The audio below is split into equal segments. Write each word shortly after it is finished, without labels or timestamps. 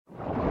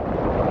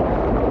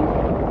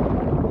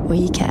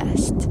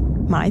WeCast.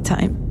 My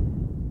time.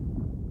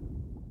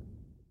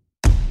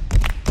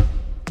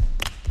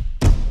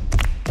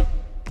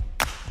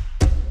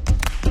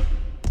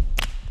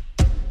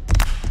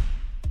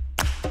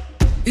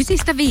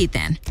 Ysistä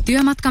viiteen.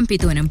 Työmatkan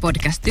pituinen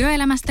podcast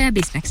työelämästä ja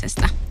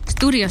bisneksestä.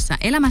 Studiossa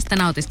elämästä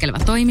nautiskeleva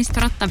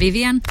toimistorotta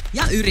Vivian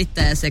ja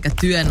yrittäjä sekä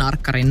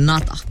työnarkkarin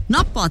Nata.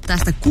 Nappaa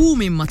tästä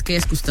kuumimmat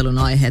keskustelun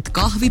aiheet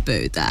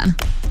kahvipöytään.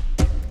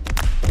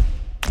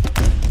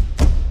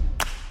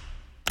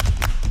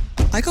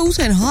 Aika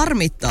usein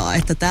harmittaa,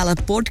 että täällä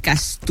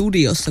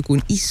podcast-studiossa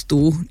kun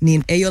istuu,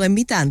 niin ei ole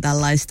mitään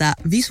tällaista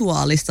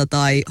visuaalista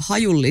tai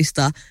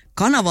hajullista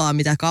kanavaa,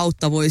 mitä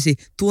kautta voisi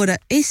tuoda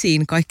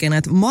esiin kaikkea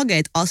näitä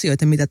mageita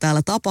asioita, mitä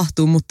täällä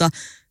tapahtuu, mutta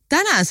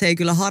tänään se ei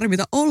kyllä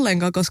harmita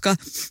ollenkaan, koska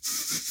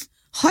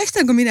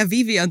haistanko minä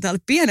Vivian täällä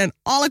pienen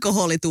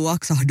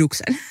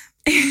alkoholituoksahduksen?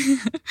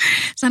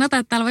 Sanotaan,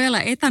 että täällä voi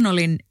olla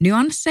etanolin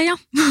nyansseja,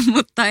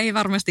 mutta ei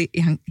varmasti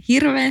ihan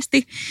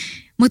hirveästi,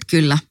 mutta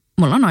kyllä.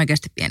 Mulla on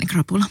oikeasti pieni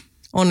krapula.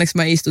 Onneksi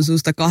mä istun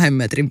susta 2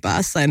 metrin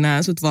päässä ja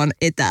näen sut vaan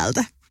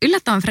etäältä.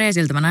 Yllättävän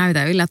freesiltä mä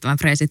näytän. Yllättävän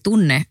freesi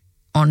tunne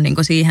on niin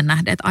kuin siihen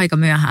nähden, että aika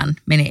myöhään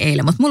meni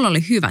eilen. Mutta mulla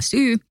oli hyvä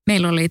syy.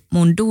 Meillä oli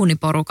mun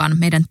duuniporukan,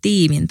 meidän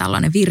tiimin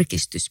tällainen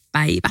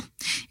virkistyspäivä.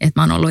 Että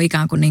mä oon ollut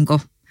ikään kuin,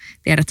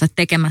 tiedätkö,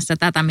 tekemässä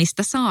tätä,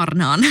 mistä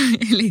saarnaan.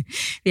 Eli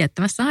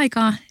viettämässä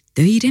aikaa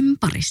töiden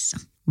parissa.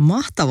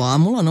 Mahtavaa.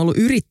 Mulla on ollut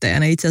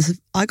yrittäjänä itse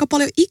asiassa aika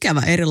paljon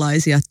ikävä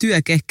erilaisia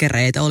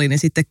työkekkereitä, oli ne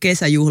sitten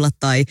kesäjuhlat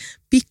tai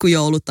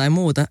pikkujoulut tai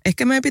muuta.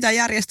 Ehkä meidän pitää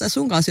järjestää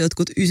sun kanssa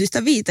jotkut 9-5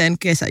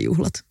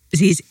 kesäjuhlat.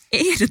 Siis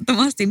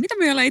ehdottomasti. Mitä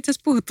me ollaan itse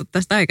asiassa puhuttu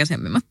tästä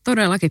aikaisemmin?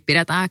 Todellakin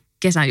pidetään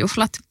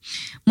kesäjuhlat.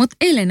 Mutta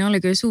eilen ne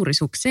oli kyllä suuri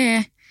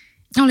suksee.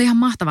 Ne oli ihan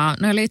mahtavaa.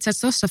 Ne oli itse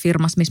asiassa tuossa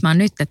firmassa, missä mä oon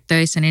nyt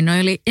töissä, niin ne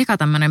oli eka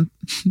tämmöinen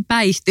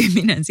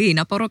päihtyminen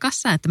siinä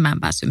porukassa, että mä en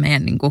päässyt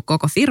meidän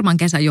koko firman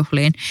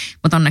kesäjuhliin,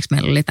 mutta onneksi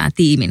meillä oli tämä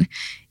tiimin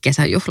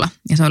kesäjuhla.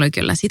 Ja se oli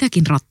kyllä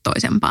sitäkin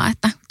rattoisempaa,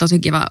 että tosi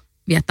kiva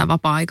viettää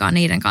vapaa-aikaa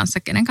niiden kanssa,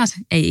 kenen kanssa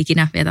ei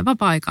ikinä vietä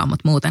vapaa-aikaa,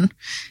 mutta muuten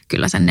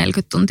kyllä sen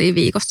 40 tuntia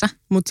viikossa.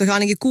 Mutta se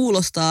ainakin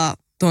kuulostaa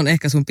tuon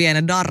ehkä sun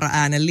pienen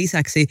darra-äänen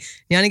lisäksi,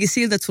 niin ainakin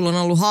siltä, että sulla on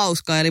ollut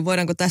hauskaa. Eli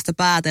voidaanko tästä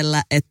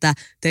päätellä, että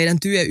teidän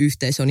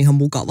työyhteisö on ihan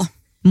mukava?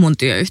 Mun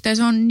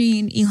työyhteisö on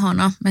niin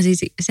ihana. Mä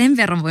siis sen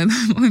verran voin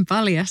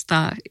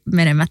paljastaa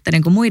menemättä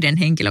muiden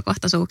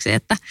henkilökohtaisuuksiin,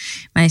 että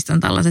mä istun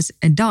tällaisessa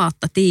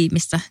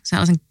data-tiimissä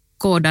sellaisen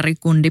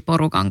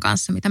koodarikundiporukan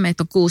kanssa, mitä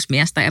meitä on 6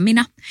 miestä ja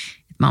minä.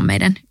 Mä oon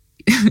meidän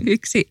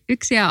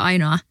yksi ja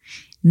ainoa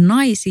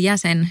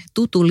naisjäsen,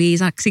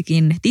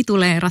 Tutu-Liisaksikin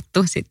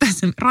tituleerattu,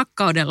 sitten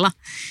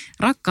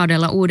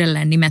rakkaudella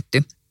uudelleen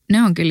nimetty.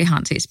 Ne on kyllä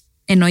ihan siis,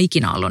 en ole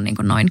ikinä ollut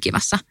noin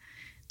kivassa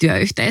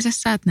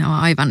työyhteisössä, että ne on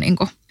aivan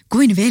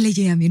kuin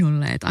veljiä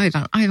minulle, että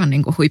aivan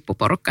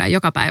huippuporukka ja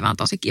joka päivä on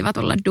tosi kiva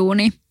tulla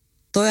duuniin.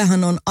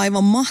 Toihan on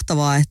aivan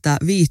mahtavaa, että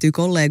viihtyy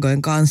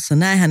kollegojen kanssa.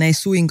 Näinhän ei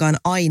suinkaan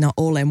aina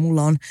ole.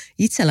 Mulla on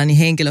itselläni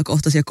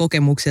henkilökohtaisia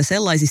kokemuksia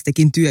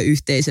sellaisistakin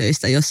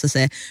työyhteisöistä, jossa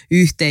se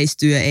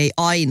yhteistyö ei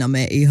aina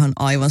mene ihan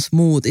aivan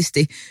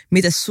smoothisti.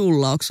 Mites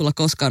sulla? Onko sulla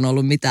koskaan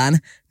ollut mitään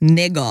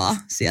negaa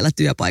siellä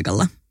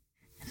työpaikalla?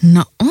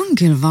 No on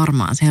kyllä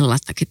varmaan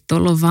sellaistakin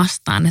tullut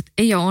vastaan, että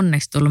ei ole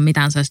onneksi tullut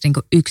mitään sellaista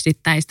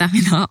yksittäistä,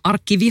 mitään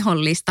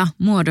arkkivihollista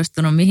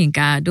muodostunut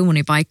mihinkään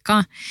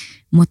duunipaikkaan.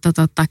 Mutta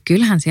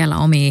kyllähän siellä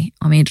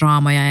omia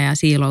draamoja ja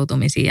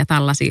siiloutumisia ja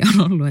tällaisia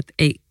on ollut, että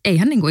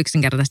eihän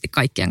yksinkertaisesti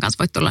kaikkien kanssa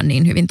voi tulla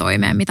niin hyvin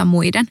toimeen, mitä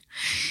muiden.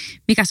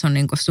 Mikäs on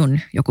sun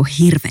joku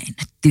hirvein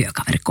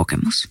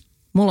työkaverikokemus?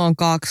 Mulla on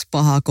 2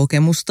 pahaa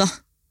kokemusta.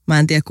 Mä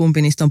en tiedä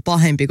kumpi niistä on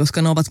pahempi,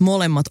 koska ne ovat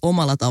molemmat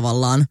omalla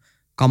tavallaan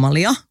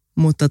kamalia,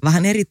 mutta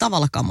vähän eri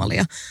tavalla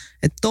kamalia.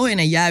 Et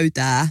toinen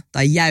jäytää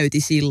tai jäyti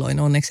silloin,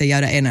 onneksi ei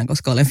jäydä enää,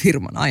 koska olen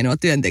firman ainoa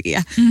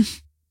työntekijä.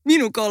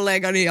 Minun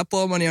kollegani ja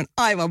pomoni on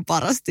aivan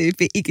paras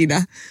tyyppi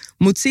ikinä,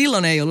 mutta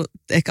silloin ei ollut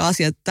ehkä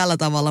asiat tällä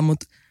tavalla,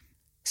 mutta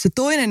se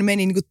toinen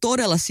meni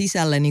todella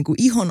sisälle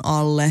ihon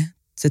alle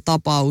se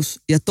tapaus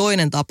ja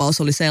toinen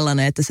tapaus oli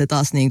sellainen, että se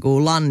taas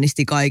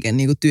lannisti kaiken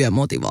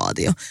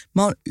työmotivaatio.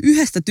 Mä oon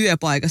yhdestä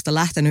työpaikasta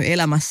lähtenyt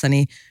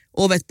elämässäni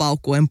ovet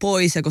paukkuen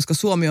pois ja koska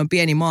Suomi on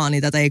pieni maa,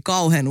 niin tätä ei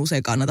kauhean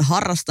usein kannata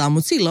harrastaa,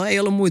 mutta silloin ei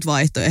ollut muita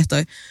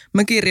vaihtoehtoja.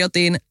 Mä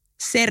kirjoitin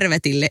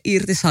servetille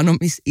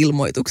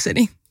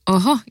irtisanomisilmoitukseni.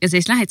 Oho, ja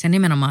siis lähdit sen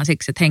nimenomaan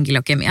siksi, että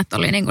henkilökemiat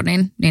oli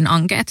niin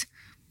ankeet.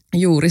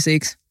 Juuri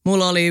siksi.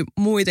 Mulla oli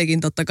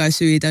muitakin totta kai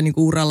syitä,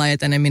 uralla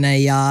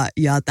eteneminen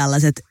ja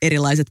tällaiset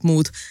erilaiset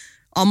muut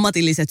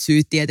ammatilliset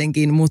syyt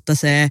tietenkin, mutta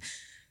se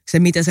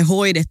miten se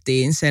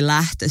hoidettiin, se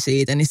lähtö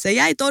siitä, niin se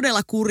jäi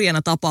todella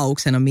kurjana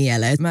tapauksena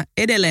mieleen. Mä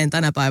edelleen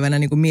tänä päivänä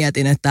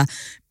mietin, että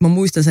mä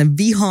muistan sen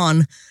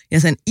vihan ja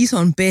sen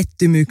ison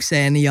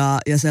pettymyksen ja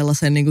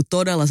sellaisen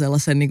todella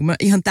sellaisen, mä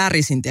ihan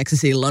tärisin, tiedätkö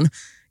silloin.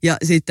 Ja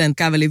sitten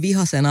kävelin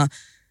vihasena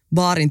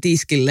baarin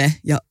tiskille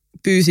ja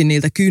pyysin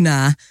niiltä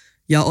kynää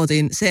ja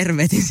otin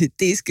servetin sit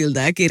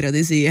tiskiltä ja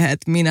kirjoitin siihen,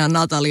 että minä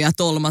Natalia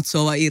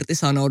Tolmatsova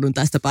irtisanoudun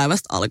tästä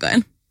päivästä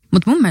alkaen.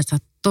 Mutta mun mielestä on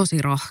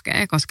tosi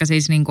rohkea, koska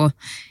siis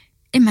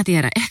en mä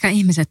tiedä, ehkä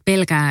ihmiset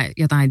pelkää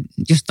jotain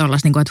just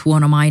tollaista, niin kuin, että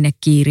huono maine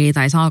kiirii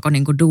tai saako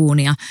niin kuin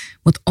duunia,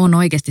 mutta on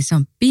oikeasti, se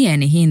on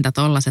pieni hinta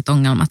tollaiset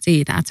ongelmat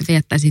siitä, että sä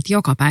viettäisit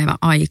joka päivä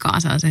aikaa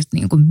sellaisessa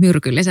niin kuin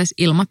myrkyllisessä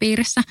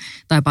ilmapiirissä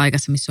tai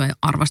paikassa, missä sua ei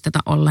arvosteta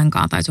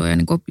ollenkaan tai sua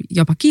niin kuin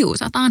jopa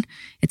kiusataan.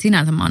 Että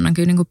sinänsä mä annan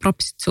kyllä niin kuin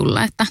propsit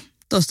sulle, että...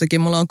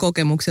 Tostakin mulla on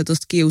kokemuksia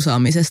tuosta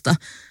kiusaamisesta.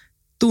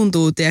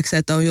 Tuntuu, tiedätkö,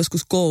 että on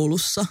joskus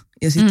koulussa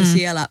ja sitten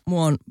siellä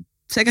mua on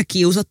sekä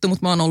kiusattu,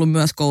 mutta mä oon ollut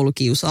myös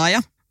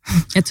koulukiusaaja.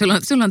 Että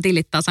sulla on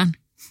tilit tasan.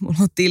 Mulla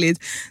on tilit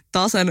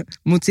tasan,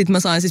 mutta sitten mä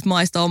sain siis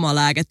maistaa omaa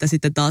lääkettä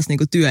sitten taas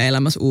niinku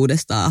työelämässä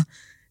uudestaan.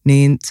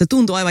 Niin se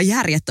tuntuu aivan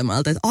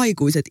järjettömältä, että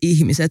aikuiset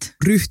ihmiset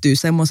ryhtyy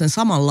semmoisen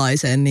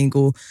samanlaiseen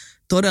niinku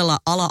todella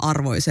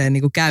ala-arvoiseen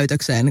niinku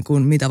käytökseen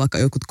kuin mitä vaikka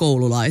jotkut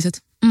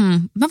koululaiset.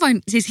 Mä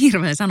voin siis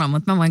hirveän sanoa,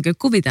 mutta mä voin kyllä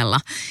kuvitella,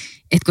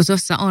 että kun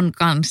sussa on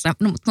kanssa,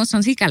 no mutta musta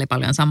on sikäli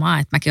paljon samaa,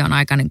 että mäkin on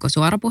aika niin kuin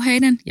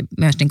suorapuheinen ja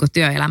myös niin kuin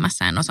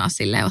työelämässä en osaa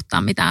silleen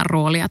ottaa mitään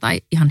roolia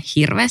tai ihan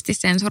hirveästi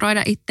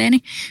sensuroida itteeni,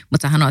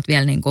 mutta sähän oot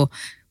vielä niin kuin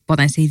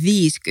potenssi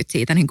 50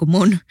 siitä niin kuin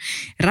mun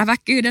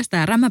räväkkyydestä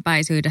ja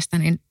rämäpäisyydestä,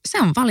 niin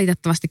se on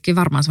valitettavastikin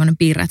varmaan sellainen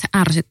piirre, että se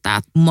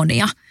ärsyttää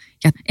monia.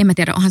 Ja en mä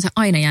tiedä, onhan se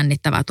aina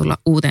jännittävää tulla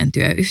uuteen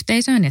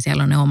työyhteisöön ja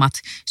siellä on ne omat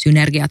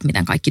synergiat,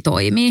 miten kaikki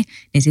toimii.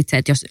 Niin sitten se,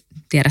 että jos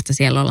tiedät, että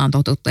siellä ollaan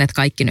totuttu, että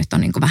kaikki nyt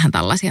on niin kuin vähän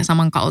tällaisia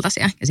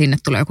samankaltaisia ja sinne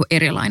tulee joku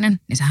erilainen,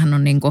 niin sehän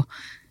on niin kuin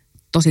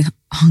tosi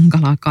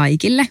hankalaa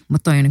kaikille.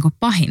 Mutta toi on niin kuin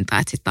pahinta,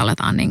 että sitten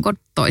aletaan niin kuin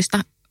toista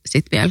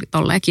sitten vielä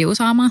tolleen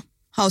kiusaamaan.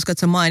 Hauska,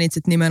 että sä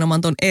mainitsit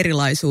nimenomaan ton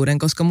erilaisuuden,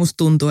 koska musta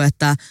tuntuu,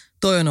 että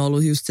toi on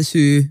ollut just se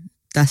syy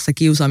tässä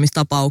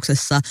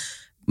kiusaamistapauksessa.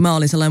 Mä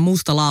olin sellainen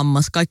musta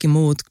lammas, kaikki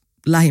muut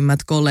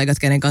lähimmät kollegat,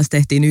 kenen kanssa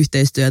tehtiin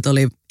yhteistyötä,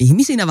 oli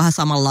ihmisinä vähän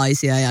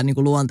samanlaisia ja niin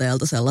kuin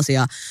luonteelta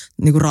sellaisia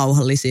niin kuin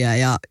rauhallisia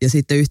ja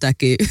sitten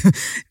yhtäkkiä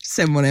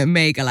semmoinen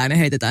meikäläinen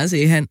heitetään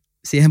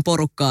siihen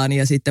porukkaan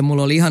ja sitten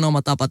mulla oli ihan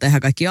oma tapa tehdä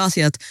kaikki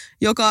asiat,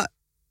 joka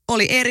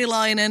oli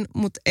erilainen,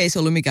 mutta ei se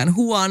ollut mikään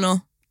huono.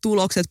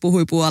 Tulokset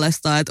puhui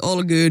puolestaan, että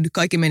all good,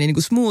 kaikki meni niin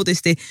kuin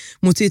smoothisti,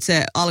 mutta sitten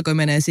se alkoi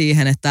menee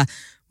siihen, että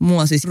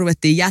mua siis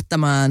ruvettiin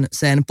jättämään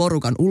sen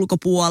porukan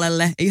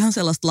ulkopuolelle. Ihan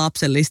sellaista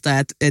lapsellista,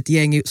 että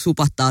jengi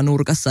supattaa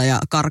nurkassa ja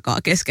karkaa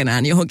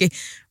keskenään johonkin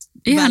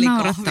ihan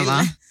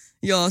naurettavaa.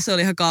 Joo, se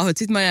oli ihan kauheaa.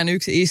 Sitten mä jään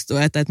yksi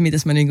istua, että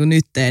mitäs mä niinku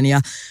nyt teen.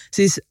 Ja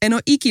siis en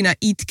ole ikinä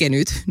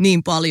itkenyt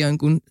niin paljon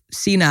kuin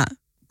sinä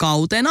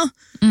kautena.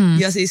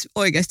 Ja siis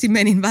oikeasti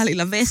menin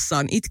välillä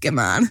vessaan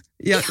itkemään.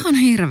 Ja ihan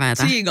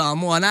hirveätä. Siigaa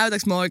mua.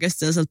 Näytäks mä oikeasti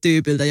sellaiselta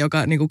tyypiltä,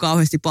 joka niinku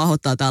kauheasti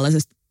pahoittaa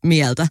tällaisesta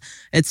mieltä.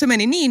 Että se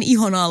meni niin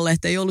ihon alle,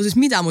 että ei ollut siis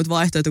mitään muuta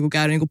vaihtoehtoa kuin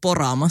käydä niinku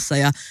poraamassa.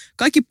 Ja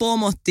kaikki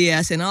pomotti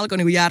ja sen alkoi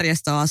niinku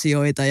järjestää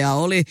asioita ja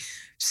oli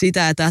sitä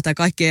ja tätä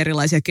kaikki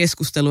erilaisia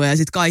keskusteluja ja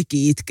sitten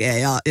kaikki itkee.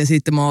 Ja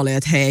sitten mä olin,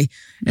 että hei,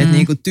 että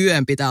niinku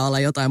työn pitää olla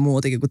jotain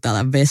muutakin kuin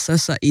täällä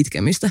vessassa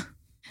itkemistä.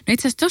 No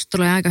itse asiassa tuosta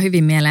tulee aika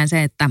hyvin mieleen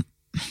se, että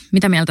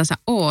mitä mieltä sä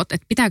oot,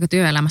 että pitääkö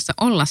työelämässä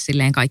olla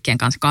silleen kaikkien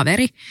kanssa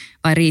kaveri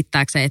vai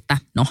riittääkö se, että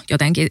no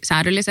jotenkin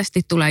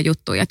säädyllisesti tulee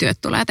juttuja ja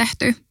työt tulee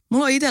tehtyä?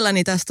 Mulla on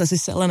itselläni tästä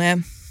siis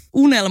sellainen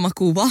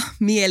unelmakuva,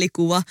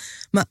 mielikuva.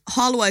 Mä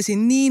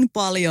haluaisin niin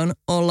paljon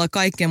olla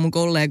kaikkien mun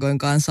kollegojen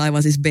kanssa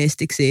aivan siis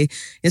bestiksi.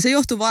 Ja se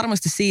johtuu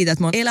varmasti siitä,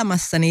 että mä oon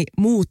elämässäni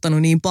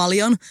muuttanut niin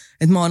paljon,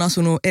 että mä oon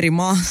asunut eri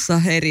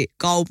maassa, eri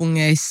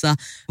kaupungeissa,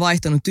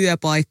 vaihtanut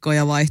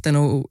työpaikkoja,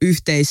 vaihtanut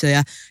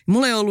yhteisöjä.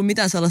 Mulla ei ollut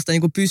mitään sellaista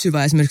niin kuin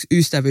pysyvää esimerkiksi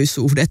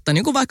ystävyyssuhdetta,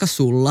 niin kuin vaikka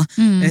sulla,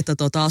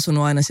 että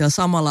asunut aina siellä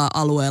samalla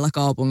alueella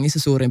kaupungissa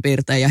suurin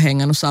piirtein ja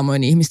hengannut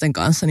samoin ihmisten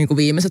kanssa niin kuin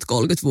viimeiset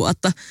 30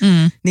 vuotta.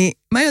 Niin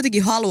mä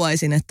jotenkin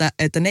haluaisin,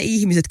 että ne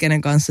ihmiset,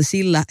 kenen kanssa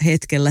sillä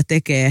hetkellä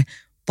tekee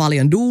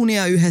paljon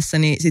duunia yhdessä,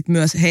 niin sit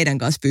myös heidän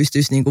kanssa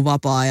pystyisi niin kuin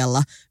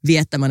vapaa-ajalla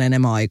viettämään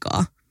enemmän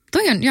aikaa.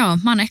 Toi on, joo,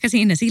 mä oon ehkä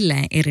siinä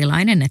silleen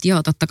erilainen, että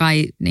joo, totta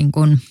kai niin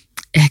kun,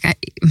 ehkä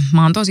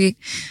mä oon tosi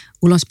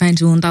ulospäin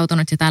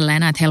suuntautunut ja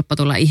tälleen, että helppo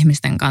tulla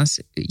ihmisten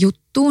kanssa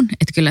juttuun.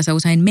 Että kyllä se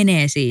usein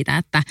menee siitä,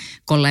 että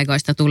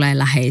kollegoista tulee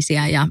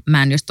läheisiä ja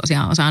mä en just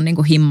tosiaan osaa niin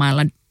kuin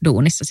himmailla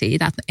duunissa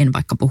siitä, että en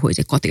vaikka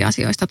puhuisi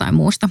kotiasioista tai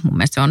muusta. Mun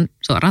mielestä se on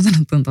suoraan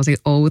sanottuna tosi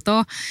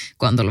outoa,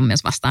 kun on tullut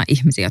myös vastaan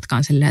ihmisiä, jotka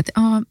on silleen, että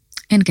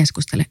en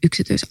keskustele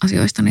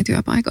yksityisasioistani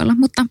työpaikoilla,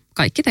 mutta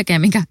kaikki tekee,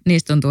 mikä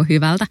niistä tuntuu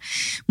hyvältä.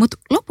 Mutta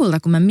lopulta,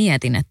 kun mä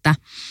mietin, että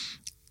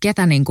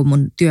ketä niin kuin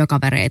mun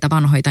työkavereita,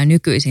 vanhoja tai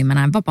nykyisiä mä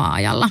näen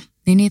vapaa-ajalla,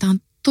 niin niitä on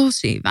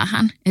tosi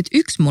vähän. Et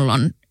yksi mulla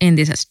on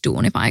entisestä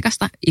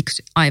duunipaikasta,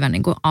 yksi aivan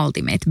niin kuin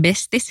ultimate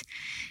bestis,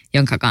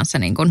 jonka kanssa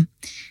niin kuin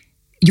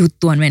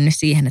juttu on mennyt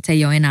siihen, että se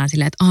ei ole enää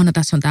silleen, että no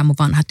tässä on tämä mun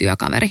vanha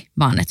työkaveri,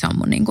 vaan että se on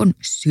mun niin kuin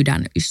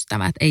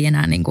sydänystävä. Että ei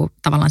enää niin kuin,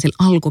 tavallaan sillä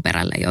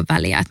alkuperällä ei ole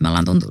väliä, että me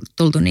ollaan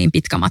tultu niin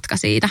pitkä matka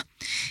siitä.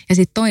 Ja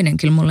sitten toinen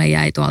kyllä mulle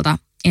jäi tuolta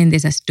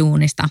entisestä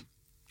duunista,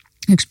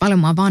 yksi paljon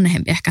mua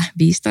vanhempi, ehkä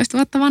 15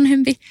 vuotta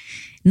vanhempi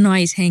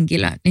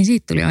naishenkilö, niin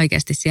siitä tuli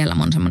oikeasti siellä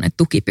mun semmoinen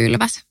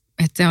tukipylväs.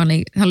 se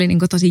oli niin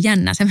kuin tosi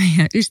jännä se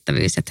meidän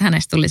ystävyys, että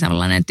hänestä tuli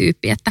sellainen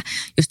tyyppi, että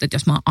just, että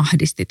jos mä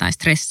ahdisti tai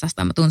stressasi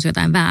tai mä tunsin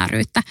jotain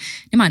vääryyttä,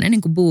 niin mä aina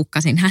niin kuin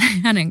buukkasin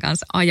hänen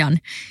kanssa ajan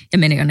ja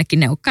menin jonnekin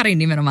neukkariin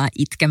nimenomaan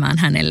itkemään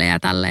hänelle ja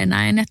tälleen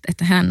näin,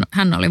 että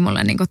hän oli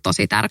mulle niin kuin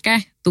tosi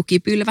tärkeä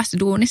tukipylväs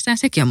duunissa ja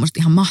sekin on musta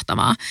ihan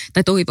mahtavaa.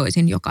 Tai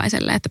toivoisin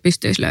jokaiselle, että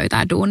pystyisi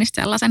löytämään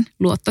duunista sellaisen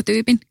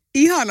luottotyypin.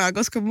 Ihanaa,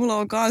 koska mulla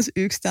on myös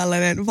yksi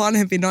tällainen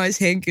vanhempi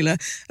naishenkilö.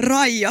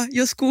 Raija,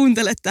 jos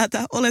kuuntelet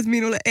tätä, olet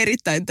minulle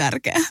erittäin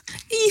tärkeä.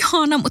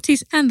 Ihana, mutta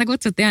siis häntä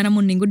kutsuttiin aina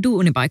mun niinku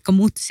duunipaikka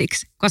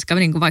mutsiksi, koska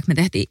niinku vaikka me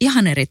tehtiin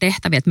ihan eri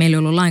tehtäviä, että meillä ei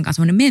ollut lainkaan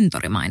semmoinen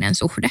mentorimainen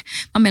suhde,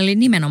 vaan meillä oli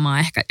nimenomaan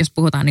ehkä, jos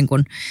puhutaan niinku,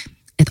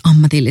 että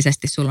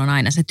ammatillisesti sulla on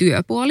aina se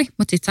työpuoli,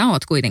 mutta sit sä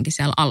oot kuitenkin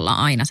siellä alla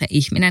aina se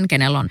ihminen,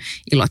 kenellä on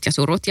ilot ja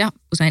surut ja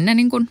usein ne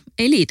niin kuin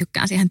ei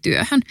liitykään siihen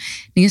työhön.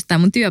 Niin just tämä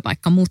mun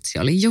työpaikka mutsi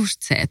oli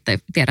just se, että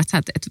tiedät sä,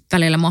 että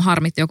välillä mua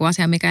harmitti joku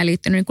asia, mikä ei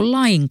liittynyt niin kuin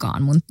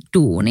lainkaan mun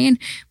duuniin,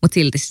 mutta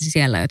silti se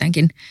siellä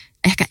jotenkin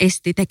ehkä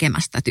esti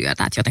tekemästä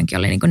työtä, että jotenkin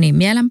oli niin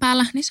mielen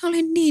päällä, niin se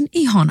oli niin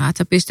ihanaa, että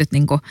sä pystyt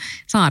niin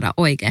saada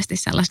oikeasti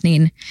sellaista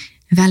niin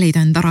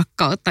välitöntä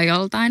rakkautta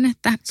joltain,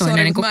 että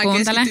toinen niin kuuntelee. Mä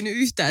en keskittynyt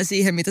yhtään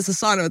siihen, mitä sä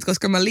sanoit,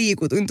 koska mä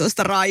liikutuin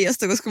tuosta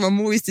Raijasta, koska mä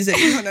muistin sen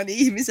ihanan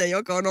ihmisen,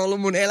 joka on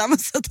ollut mun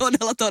elämässä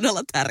todella,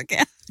 todella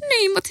tärkeä.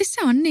 Niin, mutta siis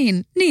se on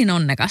niin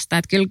onnekasta,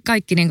 että kyllä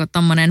kaikki niin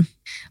tommonen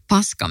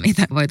paska,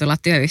 mitä voi tulla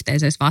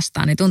työyhteisöissä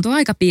vastaan, niin tuntuu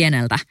aika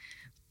pieneltä,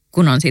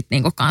 kun on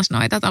sitten niin kans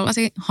noita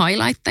tällaisia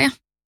highlightteja.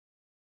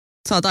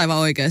 Sä oot aivan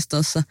oikeassa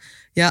tossa.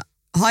 Ja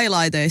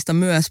highlighteista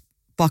myös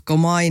pakko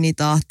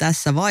mainita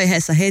tässä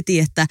vaiheessa heti,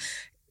 että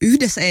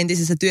yhdessä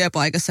entisessä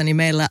työpaikassa niin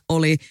meillä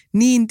oli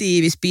niin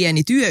tiivis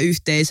pieni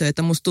työyhteisö,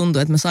 että musta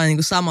tuntui, että mä sain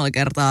niinku samalla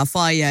kertaa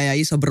faija ja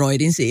iso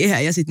broidin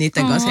siihen ja sitten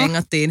niiden kanssa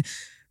hengattiin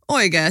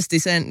oikeasti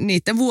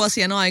niiden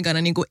vuosien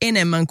aikana niinku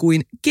enemmän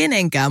kuin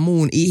kenenkään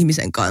muun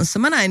ihmisen kanssa.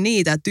 Mä näin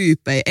niitä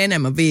tyyppejä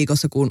enemmän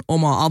viikossa kuin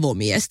omaa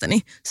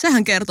avomiestäni.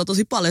 Sehän kertoo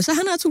tosi paljon.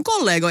 Sähän näet sun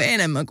kollegoja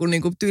enemmän kuin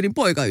niinku tyylin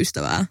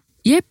poikaystävää.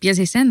 Jep, ja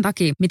siis sen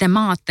takia, miten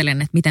mä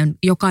ajattelen, että miten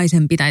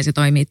jokaisen pitäisi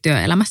toimia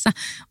työelämässä,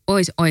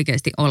 olisi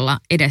oikeasti olla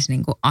edes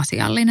niin kuin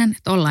asiallinen,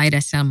 että olla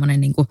edes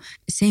sellainen niin kuin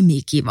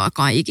semikiva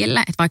kaikille.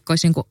 Että vaikka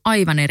olisi niin kuin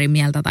aivan eri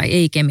mieltä tai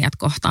ei kemiat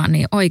kohtaan,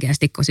 niin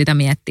oikeasti kun sitä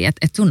miettii,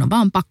 että sun on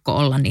vaan pakko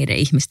olla niiden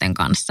ihmisten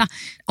kanssa.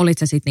 Olit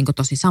sä sitten niin kuin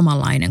tosi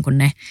samanlainen kuin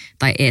ne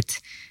tai et.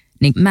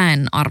 Niin mä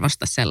en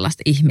arvosta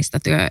sellaista ihmistä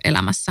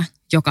työelämässä,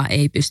 joka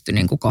ei pysty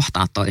niin kuin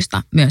kohtaa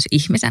toista myös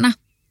ihmisenä.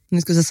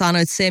 Nyt kun sä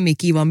sanoit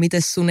semikiva,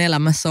 miten sun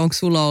elämässä, onko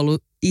sulla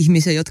ollut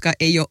ihmisiä, jotka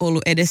ei ole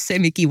ollut edes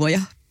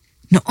semikivoja?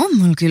 No on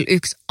mulla kyllä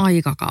yksi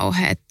aika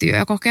kauhea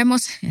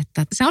työkokemus,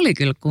 että se oli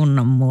kyllä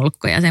kunnon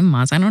mulkku ja sen mä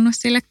oon sanonut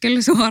sille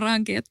kyllä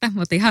suoraankin, että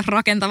mut ihan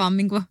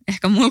rakentavammin kuin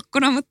ehkä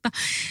mulkkuna, mutta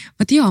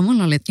joo,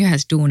 mulla oli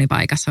yhdessä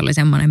duunipaikassa oli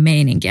semmoinen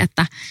meininki,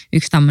 että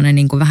yksi tämmöinen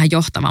niin kuin vähän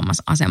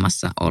johtavammassa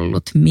asemassa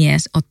ollut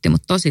mies otti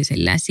mut tosi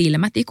silleen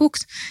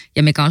silmätikuksi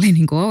ja mikä oli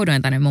niin kuin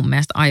oudointainen mun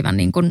mielestä aivan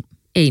niin kuin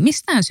ei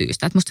mistään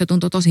syystä. Että musta se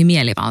tuntui tosi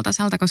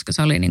mielivaltaiselta, koska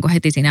se oli niin kuin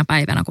heti siinä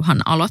päivänä, kun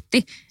hän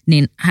aloitti,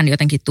 niin hän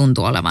jotenkin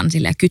tuntui olevan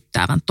silleen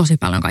kyttäävän tosi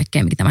paljon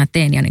kaikkea, mitä mä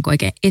teen ja niin kuin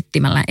oikein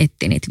etsimällä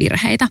etti niitä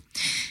virheitä.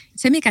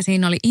 Se, mikä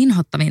siinä oli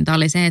inhottavinta,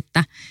 oli se,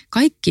 että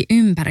kaikki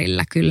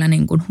ympärillä kyllä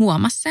niin kuin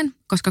huomasi sen,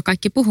 koska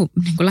kaikki puhui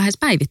niin kuin lähes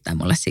päivittäin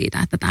mulle siitä,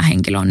 että tämä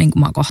henkilö on niin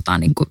kuin mä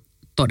kohtaan niin kuin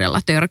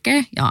todella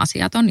törkeä ja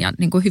asiaton ja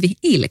niin kuin hyvin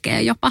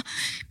ilkeä jopa,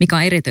 mikä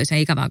on erityisen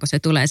ikävää, kun se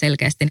tulee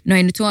selkeästi, no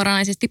ei nyt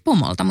suoranaisesti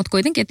pomolta, mutta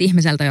kuitenkin että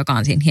ihmiseltä, joka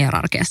on siinä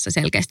hierarkiassa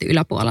selkeästi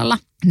yläpuolella,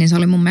 niin se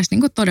oli mun mielestä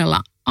niin kuin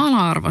todella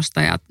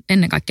ala-arvosta ja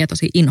ennen kaikkea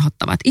tosi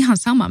inhottava. Että ihan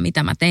sama,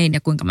 mitä mä tein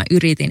ja kuinka mä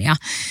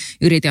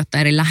yritin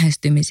ottaa eri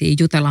lähestymisiä,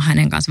 jutella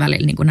hänen kanssa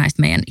välillä niin kuin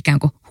näistä meidän ikään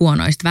kuin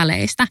huonoista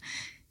väleistä.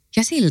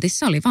 Ja silti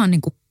se oli vaan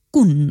niin kuin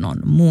kunnon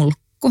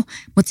mulkku.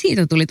 Mutta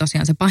siitä tuli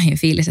tosiaan se pahin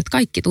fiilis, että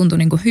kaikki tuntui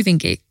niin kuin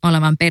hyvinkin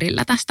olevan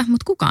perillä tästä,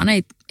 mutta kukaan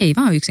ei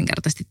vaan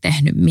yksinkertaisesti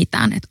tehnyt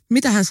mitään.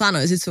 Mitä hän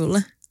sanoi sit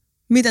sulle?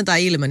 Miten tämä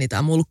ilmeni,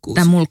 tämä mulkkuus?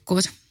 Tämä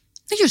mulkkuus.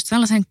 No just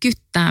sellaisen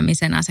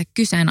kyttäämisenä se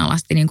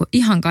kyseenalaisti niin kuin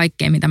ihan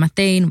kaikkea, mitä mä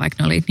tein,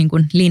 vaikka ne oli niin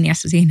kuin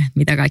linjassa siinä, että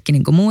mitä kaikki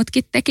niin kuin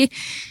muutkin teki.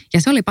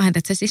 Ja se oli pahinta,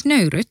 että se siis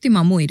nöyryytti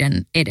mä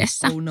muiden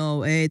edessä. Oh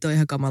no, ei toi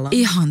ihan kamala.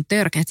 Ihan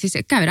törkeä. Siis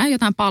käydään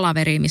jotain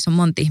palaveria, missä on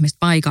monta ihmistä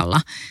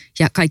paikalla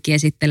ja kaikki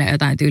esittelee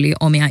jotain tyyliä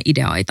omia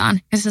ideoitaan.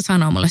 Ja se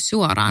sanoo mulle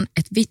suoraan,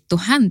 että vittu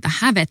häntä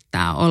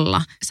hävettää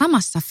olla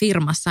samassa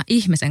firmassa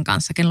ihmisen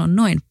kanssa, kello on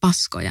noin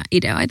paskoja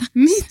ideoita.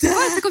 Mitä?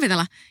 Voitko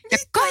kuvitella? Ja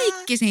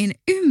kaikki siinä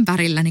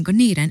ympärillä niin kuin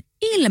niiden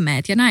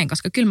ilmeet ja näin,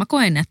 koska kyllä mä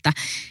koen, että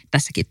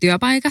tässäkin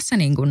työpaikassa,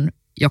 niin kuin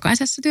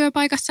jokaisessa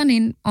työpaikassa,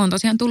 niin on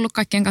tosiaan tullut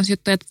kaikkien kanssa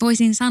juttuja, että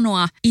voisin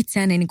sanoa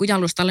itseäni niin kuin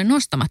jalustalle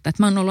nostamatta,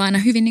 että mä oon ollut aina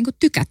hyvin niin kuin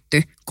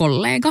tykätty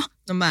kollega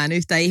No mä en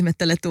yhtään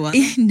ihmettele tuota.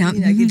 No,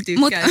 Minäkin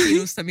tykkään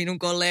sinusta, minun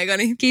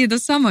kollegani.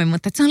 Kiitos samoin,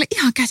 mutta se oli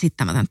ihan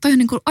käsittämätön. Toi on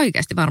niin kuin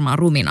oikeasti varmaan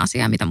rumin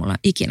asia, mitä mulla on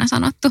ikinä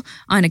sanottu,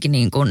 ainakin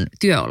niin kuin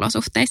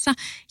työolosuhteissa.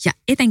 Ja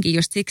etenkin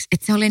just siksi,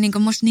 että se oli niin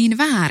kuin musta niin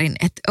väärin,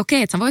 että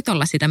okei, että sä voit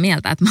olla sitä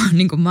mieltä, että mä oon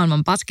niin kuin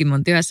maailman paskin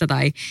mun työssä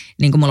tai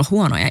niin kuin mulla on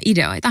huonoja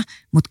ideoita,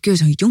 mutta kyllä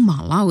se on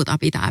jumalauta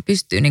pitää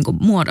pystyä niin kuin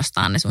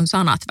muodostamaan ne sun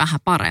sanat vähän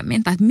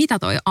paremmin. Tai että mitä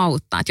toi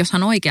auttaa, että jos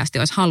hän oikeasti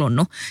olisi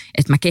halunnut,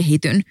 että mä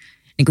kehityn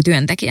niin kuin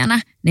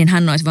työntekijänä, niin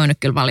hän olisi voinut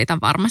kyllä valita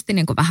varmasti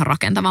niin kuin vähän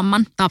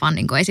rakentavamman tavan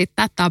niin kuin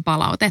esittää tämä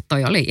palaute.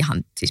 Toi oli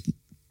ihan siis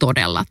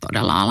todella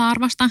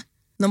ala-arvosta.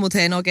 No mut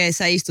hei, no okei,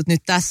 sä istut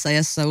nyt tässä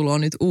ja sulla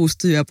on nyt uusi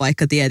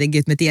työpaikka tietenkin,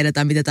 että me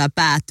tiedetään, miten tämä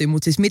päättyy.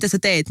 Mutta siis mitä sä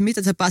teit?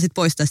 Miten sä pääsit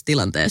pois tästä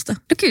tilanteesta?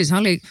 No kyllä se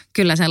oli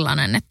kyllä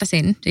sellainen, että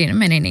siinä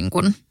meni niin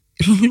kuin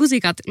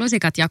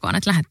lusikat jakoon,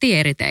 että lähdettiin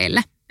eri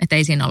teille. Että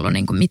ei siinä ollut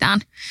niin kuin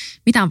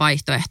mitään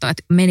vaihtoehtoa.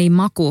 Että meni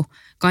maku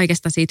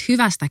kaikesta siitä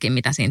hyvästäkin,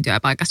 mitä siinä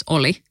työpaikassa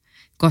oli.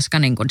 Koska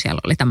niin kun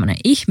siellä oli tämmöinen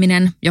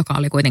ihminen, joka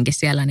oli kuitenkin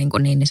siellä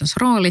niin isossa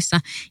roolissa.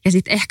 Ja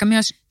sitten ehkä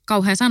myös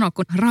kauhean sanoa,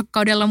 kun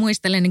rakkaudella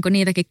muistelen niin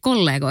niitäkin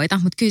kollegoita,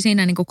 mutta kyllä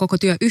siinä niin koko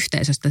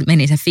työyhteisöstä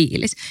meni se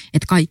fiilis,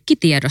 että kaikki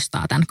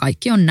tiedostaa tämän,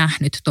 kaikki on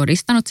nähnyt,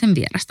 todistanut sen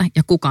vierestä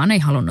ja kukaan ei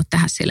halunnut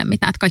tehdä sille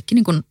mitään. Että kaikki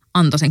niin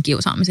antoi sen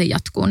kiusaamisen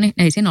jatkuu, niin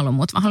ei siinä ollut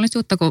muuta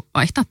mahdollisuutta kuin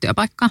vaihtaa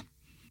työpaikkaa.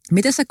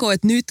 Miten sä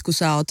koet nyt, kun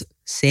sä oot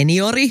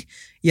seniori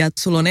ja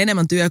sulla on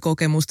enemmän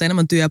työkokemusta,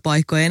 enemmän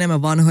työpaikkoja,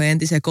 enemmän vanhoja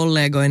entisiä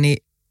kollegoja, niin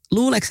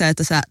luuleeko sä,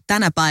 että sä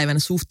tänä päivänä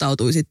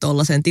suhtautuisit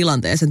tollaiseen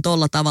tilanteeseen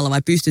tolla tavalla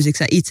vai pystyisikö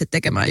sä itse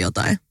tekemään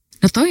jotain?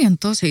 No toi on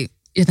tosi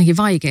jotenkin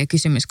vaikea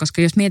kysymys,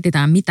 koska jos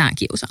mietitään mitään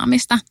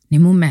kiusaamista,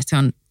 niin mun mielestä se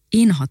on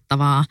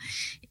inhottavaa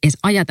edes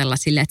ajatella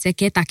silleen, että se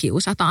ketä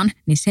kiusataan,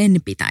 niin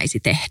sen pitäisi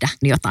tehdä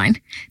jotain.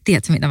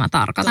 Tiedätkö, mitä mä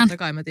tarkoitan? Totta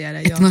kai mä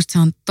tiedän, joo. Musta se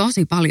on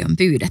tosi paljon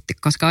pyydetty,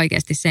 koska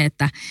oikeasti se,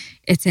 että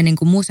se niin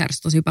kuin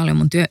musersi tosi paljon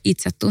mun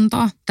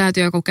itsetuntoa, tämä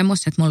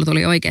työkokemus, että mulla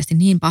tuli oikeasti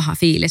niin paha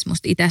fiilis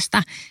musta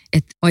itsestä,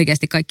 että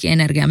oikeasti kaikki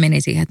energia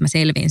meni siihen, että mä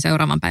selviin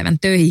seuraavan päivän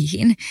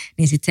töihin,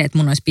 niin sitten se, että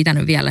mun olisi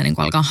pitänyt vielä niin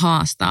kuin alkaa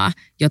haastaa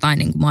jotain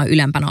niin kuin mua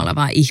ylempänä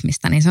olevaa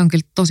ihmistä, niin se on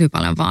kyllä tosi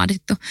paljon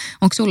vaadittu.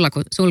 Onko sulla,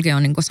 kun sulki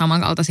on niin kuin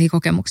samankaltaisia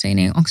kokemuksia,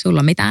 niin onko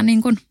sulla mitään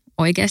niin kuin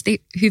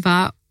oikeasti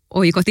hyvää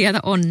oikotietä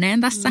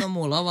onneen tässä? No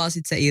mulla on vaan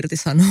sitten se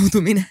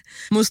irtisanoutuminen.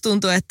 Musta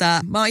tuntuu,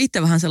 että mä oon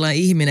itse vähän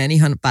sellainen ihminen,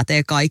 ihan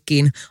pätee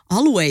kaikkiin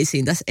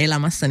alueisiin tässä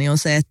elämässäni, on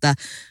se, että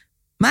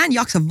mä en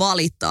jaksa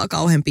valittaa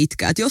kauhean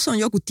pitkään. Että jos on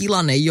joku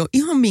tilanne jo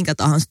ihan minkä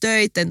tahansa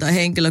töitten tai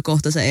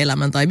henkilökohtaisen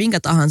elämän tai minkä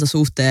tahansa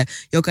suhteen,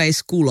 joka ei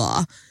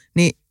skulaa,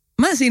 niin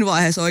mä siinä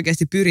vaiheessa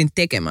oikeasti pyrin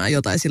tekemään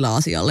jotain sillä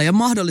asialla ja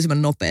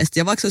mahdollisimman nopeasti.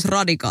 Ja vaikka se olisi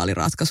radikaali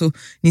ratkaisu,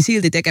 niin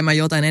silti tekemään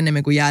jotain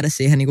enemmän kuin jäädä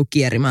siihen niin kuin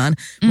kierimään.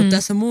 Mutta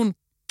tässä mun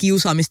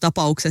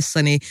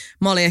kiusaamistapauksessa, niin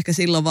mä olin ehkä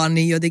silloin vaan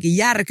niin jotenkin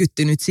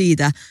järkyttynyt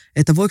siitä,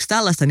 että voiko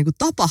tällaista niin kuin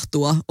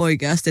tapahtua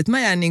oikeasti. Että mä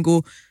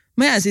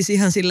jäin siis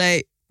ihan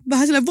silleen,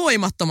 vähän silleen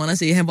voimattomana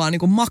siihen vaan niin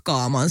kuin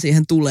makaamaan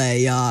siihen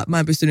tuleen ja mä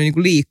en pystynyt niin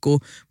kuin liikkuu.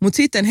 Mutta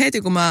sitten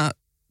heti kun mä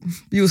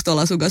just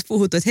ollaan sun kanssa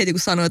puhuttu, että heti kun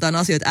sanoo jotain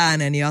asioita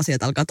ääneen, niin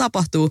asiat alkaa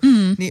tapahtua,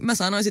 niin mä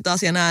sanoin sitä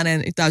asian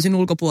ääneen täysin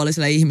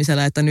ulkopuoliselle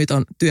ihmiselle, että nyt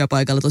on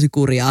työpaikalla tosi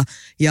kurjaa.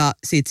 Ja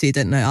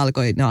siitä ne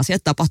alkoi ne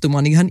asiat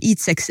tapahtumaan ihan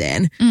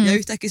itsekseen. Ja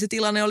yhtäkkiä se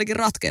tilanne olikin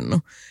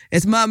ratkennut.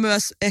 Että mä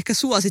myös ehkä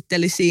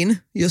suosittelisin,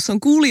 jos on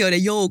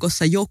kuulijoiden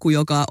joukossa joku,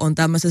 joka on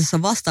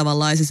tämmöisessä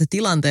vastaavanlaisessa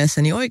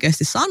tilanteessa, niin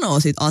oikeasti sanoo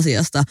siitä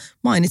asiasta,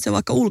 mainitse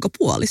vaikka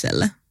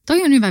ulkopuoliselle.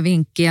 Toi on hyvä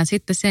vinkki ja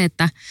sitten se,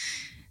 että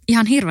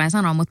ihan hirveä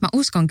sanoa, mutta mä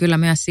uskon kyllä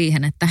myös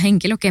siihen, että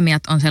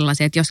henkilökemiat on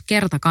sellaisia, että jos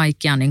kerta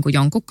kaikkiaan niin kuin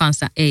jonkun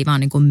kanssa ei vaan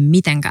niin kuin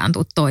mitenkään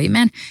tule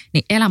toimeen,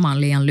 niin elämä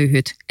on liian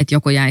lyhyt, että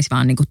joku jäisi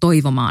vaan niin kuin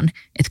toivomaan,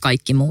 että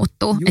kaikki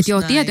muuttuu. Että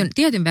joo,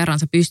 tietyn verran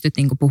sä pystyt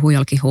niin kuin puhumaan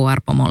jollekin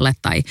HR-pomolle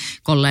tai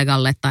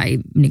kollegalle tai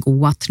niin kuin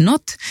what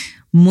not,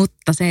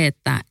 mutta se,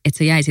 että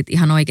sä jäisit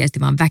ihan oikeasti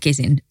vaan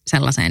väkisin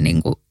sellaiseen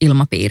niin kuin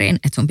ilmapiiriin,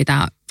 että sun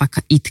pitää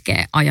vaikka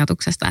itkeä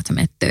ajatuksesta, että sä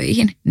menet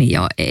töihin, niin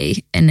joo,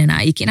 en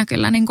enää ikinä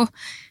kyllä niin kuin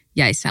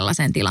jäisi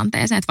sellaiseen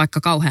tilanteeseen, että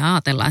vaikka kauhean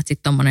ajatellaan, että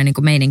sitten tommoinen niin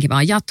kuin meininki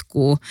vaan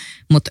jatkuu,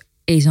 mutta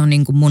ei se ole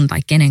niin kuin mun tai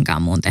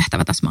kenenkään muun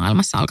tehtävä tässä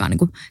maailmassa alkaa niin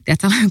kuin,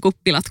 tiedätkö,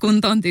 kuppilat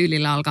kuntoon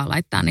tyylillä alkaa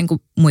laittaa niin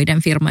kuin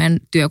muiden firmojen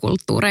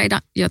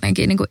työkulttuureita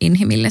jotenkin niin kuin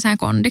inhimilliseen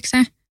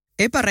kondikseen.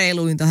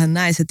 Epäreiluintahan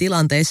näissä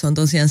tilanteissa on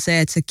tosiaan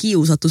se, että se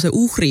kiusattu, se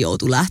uhri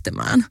joutuu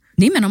lähtemään.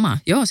 Nimenomaan,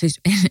 joo, siis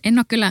en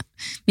ole kyllä,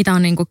 mitä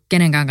on niin kuin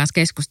kenenkään kanssa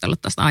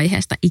keskustellut tästä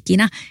aiheesta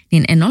ikinä,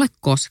 niin en ole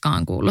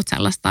koskaan kuullut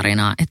sellaista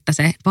tarinaa, että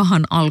se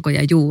pahan alku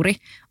ja juuri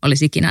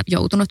olisi ikinä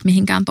joutunut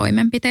mihinkään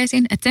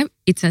toimenpiteisiin. Että se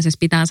itse asiassa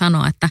pitää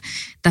sanoa, että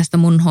tästä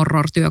mun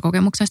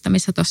horror-työkokemuksesta,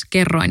 missä tuossa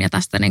kerroin, ja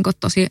tästä niin kuin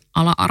tosi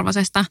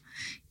ala-arvoisesta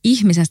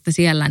ihmisestä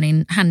siellä,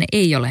 niin hän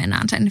ei ole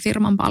enää sen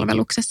firman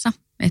palveluksessa,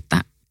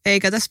 että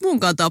eikä tässä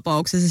munkaan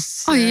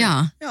tapauksessa. Ai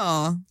jaa.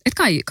 Joo.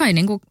 Että kai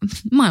niin kuin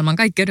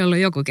maailmankaikkeudella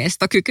on joku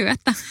kestokyky,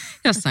 että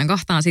jossain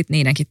kohtaan sitten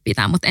niidenkin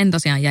pitää. Mutta en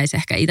tosiaan jäisi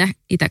ehkä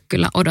itse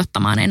kyllä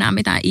odottamaan enää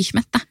mitään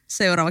ihmettä.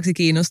 Seuraavaksi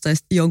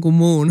kiinnostaisi jonkun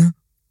muun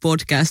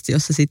podcast,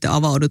 jossa sitten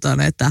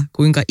avaudutaan, että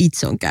kuinka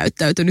itse on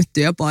käyttäytynyt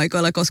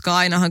työpaikoilla, koska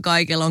ainahan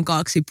kaikilla on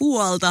 2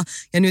 puolta.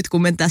 Ja nyt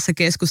kun me tässä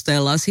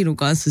keskustellaan sinun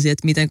kanssasi,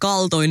 että miten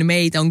kaltoin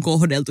meitä on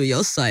kohdeltu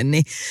jossain,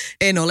 niin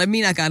en ole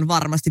minäkään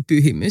varmasti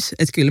pyhimys.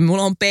 Että kyllä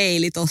mulla on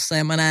peili tossa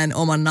ja mä näen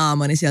oman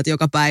naamani sieltä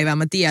joka päivä.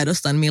 Mä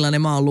tiedostan,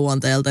 millainen mä oon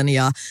luonteeltani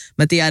ja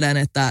mä tiedän,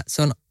 että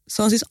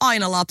se on siis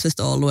aina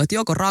lapsesta ollut, että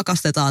joko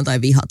rakastetaan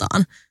tai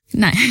vihataan.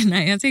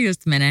 Näin se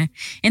just menee.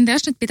 Entä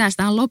jos nyt pitäisi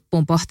tähän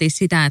loppuun pohtia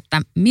sitä,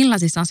 että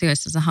millaisissa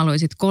asioissa sä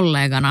haluaisit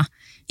kollegana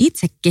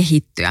itse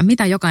kehittyä?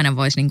 Mitä jokainen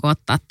voisi niin kuin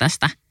ottaa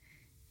tästä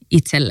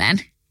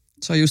itselleen?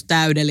 Se on just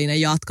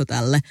täydellinen jatko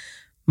tälle.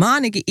 Mä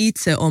ainakin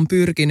itse on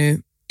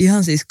pyrkinyt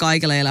ihan siis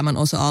kaikilla elämän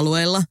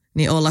osa-alueilla,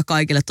 niin olla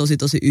kaikille tosi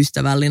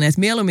ystävällinen. Et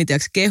mieluummin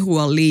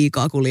kehua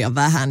liikaa kuin liian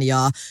vähän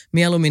ja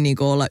mieluummin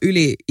niin olla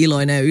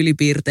yli-iloinen ja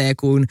ylipiirteä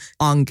kuin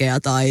ankea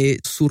tai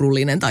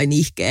surullinen tai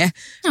nihkeä.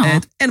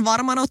 En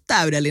varmaan ole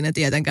täydellinen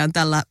tietenkään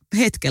tällä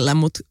hetkellä,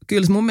 mutta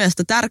kyllä mun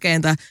mielestä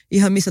tärkeintä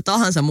ihan missä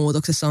tahansa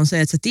muutoksessa on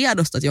se, että sä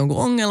tiedostat jonkun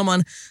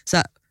ongelman,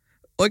 sä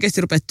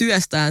oikeasti rupeat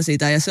työstämään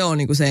sitä ja se on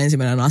niin kuin se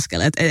ensimmäinen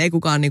askel. Et ei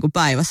kukaan niin kuin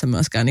päivässä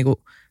myöskään niin kuin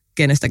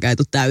kenestäkään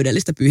tule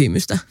täydellistä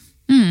pyhimystä.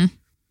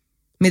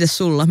 Mites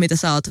sulla? Mitä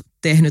sä oot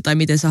tehnyt tai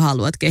miten sä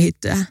haluat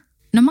kehittyä?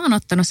 No mä oon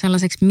ottanut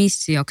sellaiseksi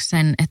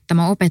missioksen, että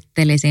mä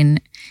opettelisin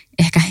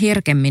ehkä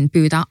herkemmin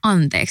pyytää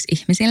anteeksi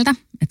ihmisiltä.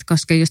 Et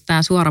koska just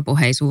tää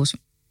suorapuheisuus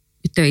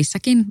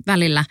töissäkin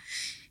välillä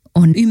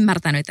on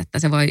ymmärtänyt, että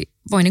se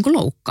voi niinku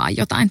loukkaa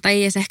jotain. Tai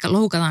ei edes ehkä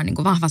loukata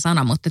niinku vahva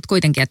sana, mutta et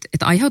kuitenkin,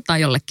 että aiheuttaa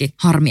jollekin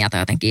harmia tai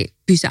jotenkin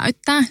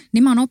pysäyttää.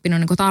 Niin mä oon oppinut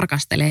niinku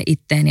tarkastelemaan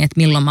itteeni, että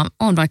milloin mä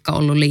oon vaikka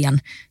ollut liian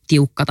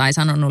tiukka tai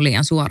sanonut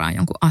liian suoraan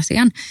jonkun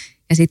asian.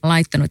 Ja sitten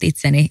laittanut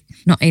itseni,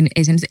 no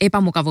ei se nyt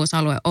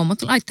epämukavuusalue ole,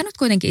 mutta laittanut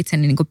kuitenkin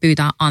itseni niin kuin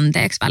pyytää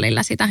anteeksi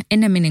välillä sitä.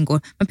 Ennemmin niin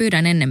kuin, mä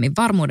pyydän ennemmin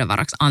varmuuden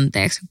varaksi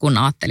anteeksi, kun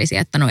ajattelisin,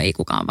 että no ei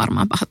kukaan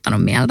varmaan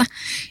pahoittanut mieltä.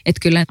 Että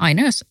kyllä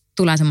aina jos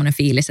tulee semmoinen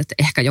fiilis, että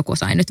ehkä joku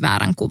sai nyt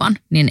väärän kuvan,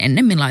 niin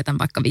ennemmin laitan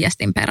vaikka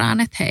viestin perään,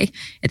 että hei,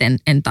 että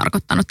en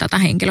tarkoittanut tätä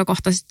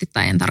henkilökohtaisesti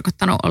tai en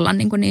tarkoittanut olla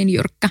niin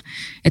jyrkkä.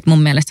 Että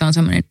mun mielestä se on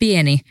semmoinen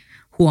pieni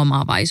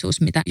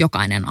huomaavaisuus, mitä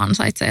jokainen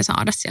ansaitsee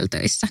saada siellä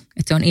töissä.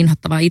 Että se on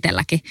inhottavaa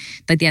itselläkin,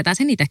 tai tietää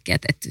sen itsekin,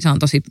 että se on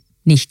tosi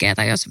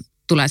nihkeetä, jos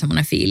tulee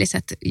semmoinen fiilis,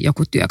 että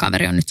joku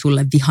työkaveri on nyt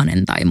sulle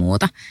vihanen tai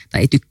muuta,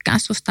 tai ei tykkää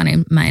susta,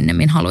 niin mä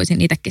ennemmin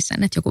haluaisin itsekin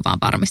sen, että joku vaan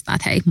varmistaa,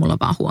 että hei, mulla on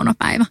vaan huono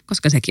päivä,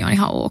 koska sekin on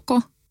ihan ok.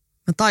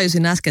 Mä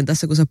tajusin äsken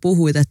tässä, kun sä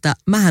puhuit, että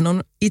mähän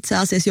on itse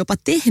asiassa jopa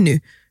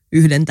tehnyt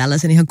yhden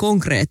tällaisen ihan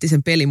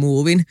konkreettisen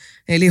pelimuuvin.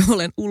 Eli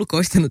olen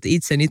ulkoistanut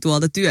itseni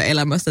tuolta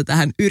työelämästä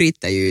tähän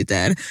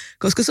yrittäjyyteen.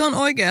 Koska se on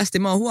oikeasti,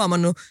 mä oon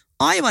huomannut,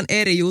 aivan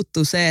eri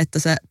juttu se, että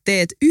sä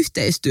teet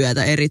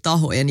yhteistyötä eri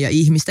tahojen ja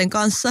ihmisten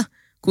kanssa,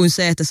 kuin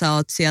se, että sä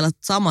oot siellä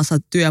samassa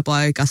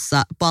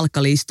työpaikassa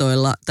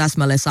palkkalistoilla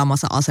täsmälleen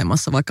samassa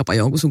asemassa vaikkapa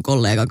jonkun sun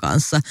kollegan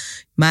kanssa.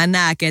 Mä en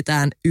näe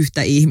ketään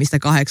yhtä ihmistä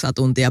 8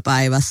 tuntia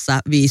päivässä,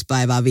 5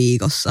 päivää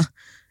viikossa.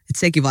 Että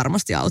sekin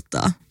varmasti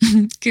auttaa.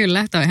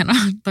 Kyllä,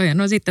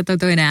 toihan on sitten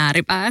toinen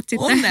ääripää.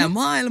 Onnea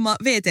maailma,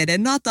 VTD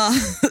Nata,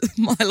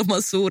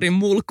 maailman suurin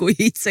mulkku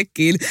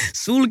itsekin,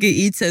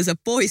 sulki itsensä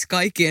pois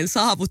kaikkien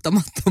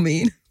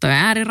saavuttamattomiin. Toi on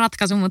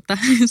ääriratkaisu, mutta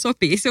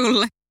sopii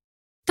sulle.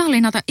 Tämä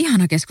oli Nata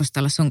ihana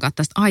keskustella sun kanssa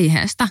tästä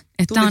aiheesta.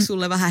 Tuliko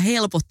sulle vähän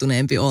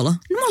helpottuneempi olo? No,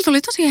 mulla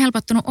tuli tosi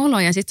helpottunut olo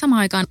ja sitten samaan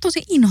aikaan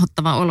tosi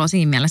inhottava olo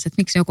siinä mielessä,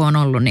 että miksi joku on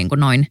ollut niin kuin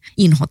noin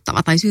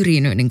inhottava tai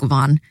syrjinyt niin kuin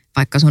vaan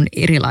vaikka sun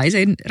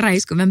erilaisen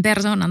räiskyvän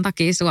persoonan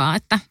takia sua,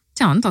 että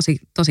se on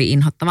tosi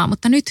inhottavaa.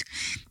 Mutta nyt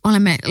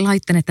olemme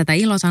laittaneet tätä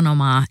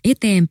ilosanomaa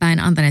eteenpäin,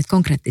 antaneet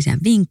konkreettisia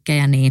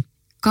vinkkejä, niin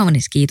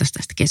kaunis kiitos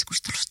tästä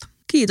keskustelusta.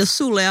 Kiitos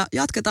sulle ja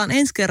jatketaan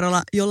ensi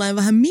kerralla jollain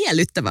vähän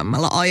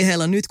miellyttävämmällä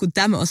aiheella nyt, kun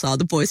tämä on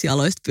saatu pois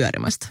jaloista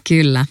pyörimästä.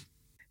 Kyllä.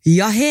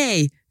 Ja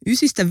hei, 9-5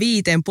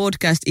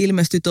 podcast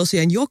ilmestyy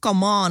tosiaan joka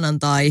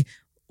maanantai.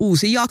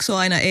 Uusi jakso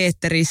aina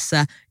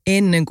eetterissä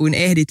ennen kuin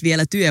ehdit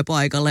vielä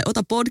työpaikalle.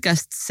 Ota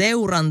podcast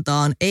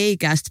seurantaan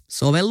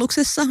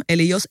Acast-sovelluksessa.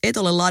 Eli jos et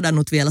ole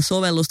ladannut vielä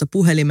sovellusta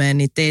puhelimeen,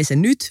 niin tee se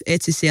nyt.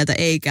 Etsi sieltä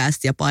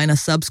Acast ja paina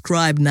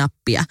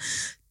subscribe-nappia.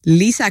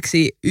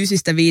 Lisäksi 9-5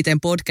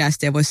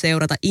 podcastia voi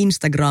seurata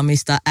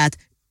Instagramista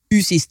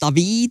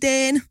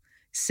 @9-5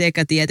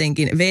 sekä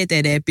tietenkin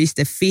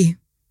vtd.fi.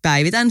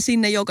 Päivitän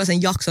sinne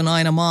jokaisen jakson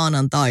aina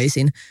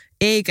maanantaisin.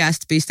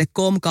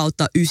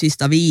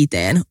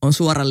 Acast.com/9-5 on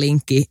suora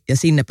linkki ja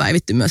sinne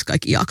päivitty myös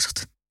kaikki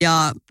jaksot.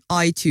 Ja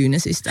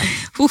iTunesista.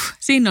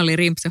 Siinä oli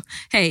rimpsu.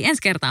 Hei,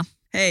 ensi kertaa.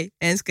 Hei,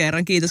 ensi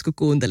kerran. Kiitos kun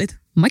kuuntelit.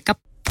 Moikka!